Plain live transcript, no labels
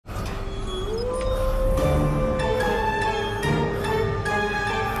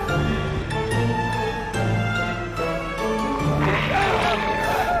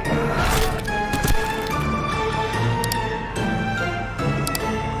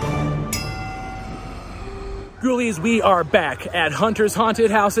Ghoulies, we are back at Hunter's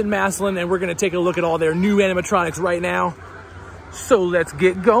Haunted House in Massillon, and we're gonna take a look at all their new animatronics right now. So let's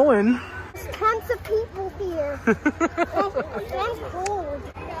get going. There's tons of people here. It's cold.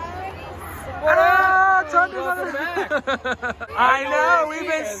 Ah, Hunter's on the I know, we've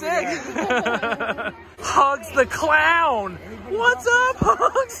been sick. Hugs the clown. What's up,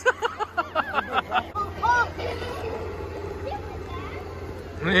 Hugs?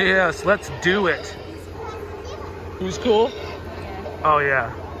 Yes, let's do it. Who's cool? Oh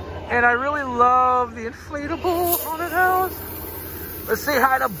yeah. And I really love the inflatable haunted house. Let's say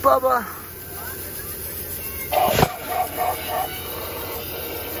hi to Bubba.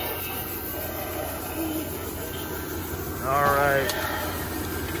 All right.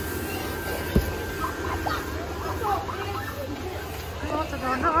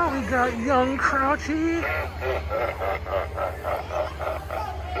 We got young Crouchy.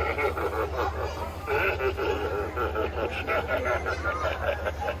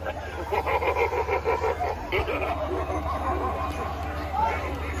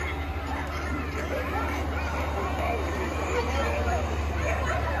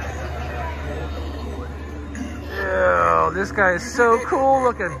 Ew, this guy is so cool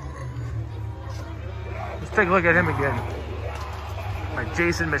looking. Let's take a look at him again. Like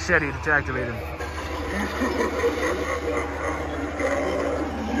Jason Machete to activate him.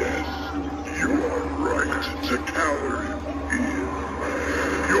 Yes, you are right to cower in fear.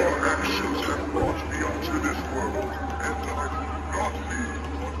 Your actions have brought me onto this world, and I will not leave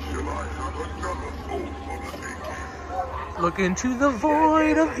until I have another soul for the taking. Look into the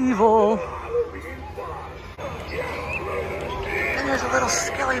void of evil. And there's a little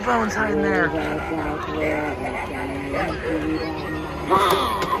skelly bones hiding there.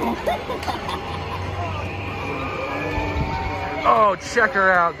 Oh, check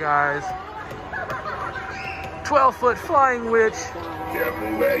her out, guys. 12-foot flying witch.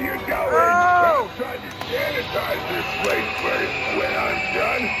 Careful where you're going. Oh! I'm trying to sanitize this place first when I'm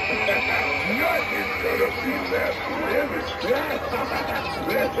done. Nothing's gonna be left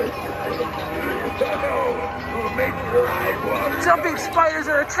will make your eye water. Jumping spiders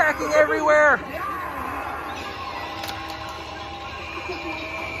are attacking everywhere.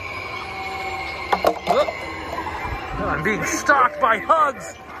 Oh, I'm being stalked by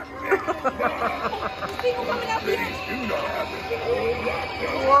Hugs.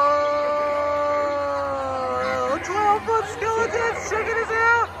 Whoa! 12-foot skeletons checking us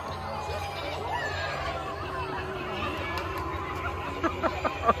out.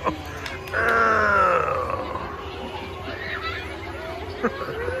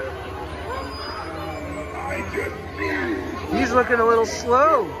 He's looking a little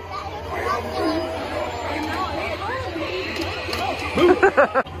slow.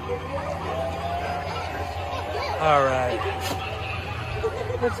 All right,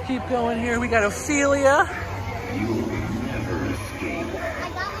 let's keep going here. We got Ophelia. You will never escape.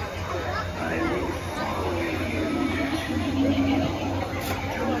 I will follow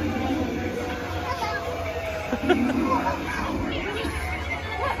you.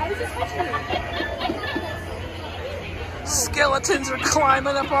 Skeletons are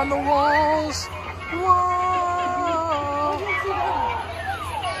climbing up on the walls. Whoa!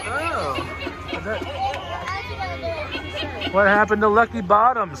 Oh, what happened to Lucky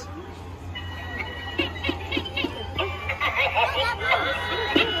Bottoms?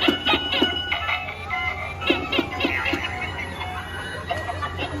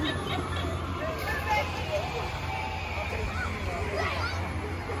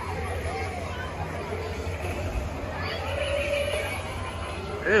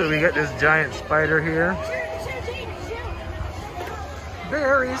 Ew, we got this giant spider here.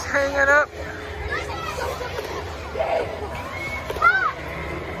 Berries hanging up.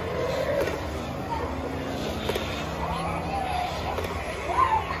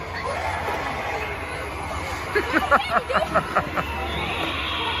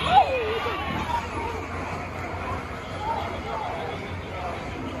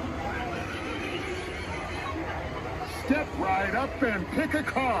 Step right up and pick a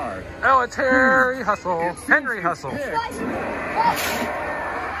card. Oh, it's Harry Hustle. Henry Hustle. The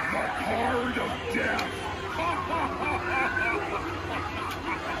card of death.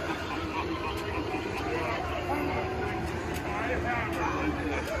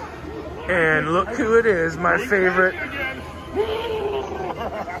 And look who it is, my favorite.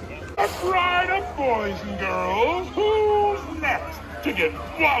 That's right up, boys and girls. Who's next to get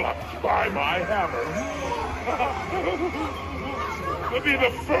walloped by my hammer? Will be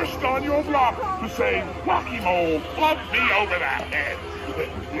the first on your block to say, Wacky Mole, plug me over the head.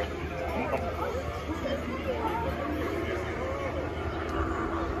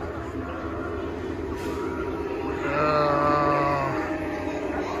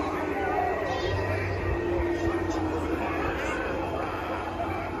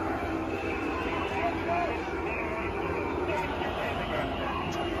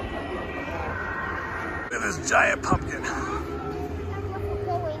 at this giant pumpkin.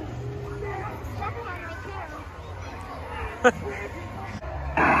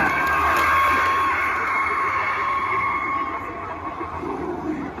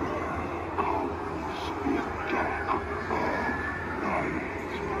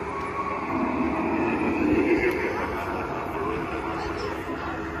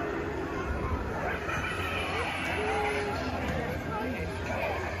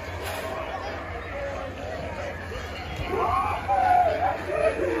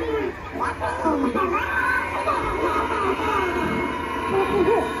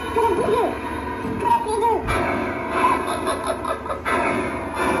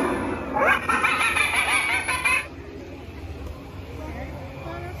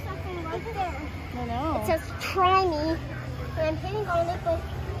 It says try me, and I'm hitting on it, but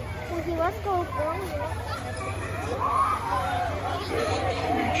when he was going forward.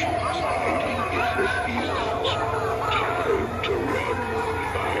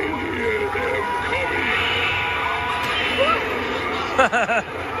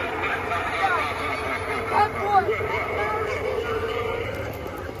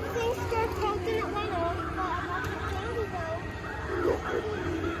 Things start talking at my nose, but I'm not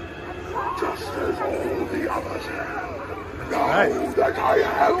Just as all the others have. Now Right. that I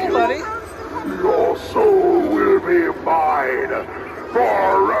have Cool, you, buddy. your soul will be mine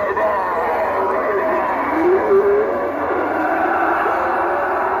forever.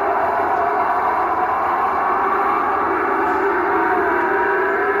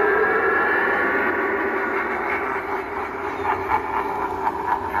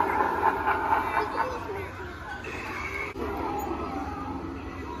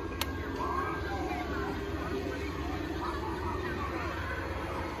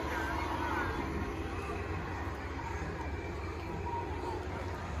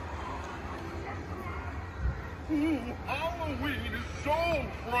 Halloween is so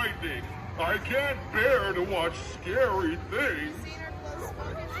frightening. I can't bear to watch scary things.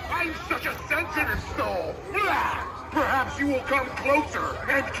 I'm such a sensitive soul. Perhaps you will come closer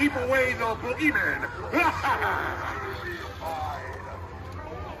and keep away the boogeyman.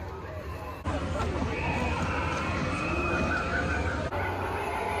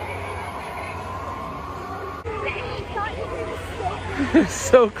 It's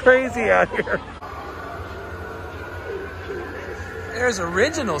so crazy out here. There's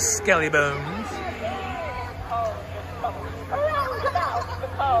original Skelly Bones.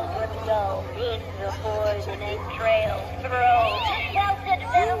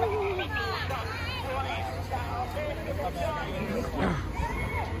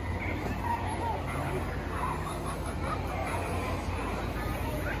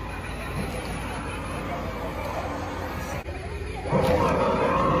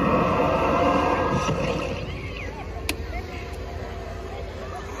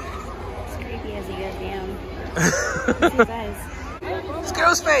 It's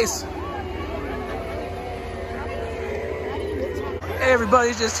Ghostface.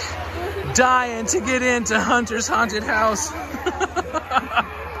 Everybody's just dying to get into Hunter's haunted house.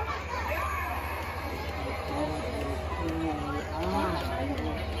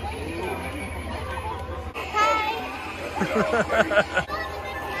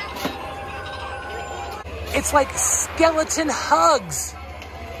 It's like skeleton hugs.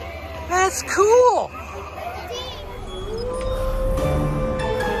 That's cool.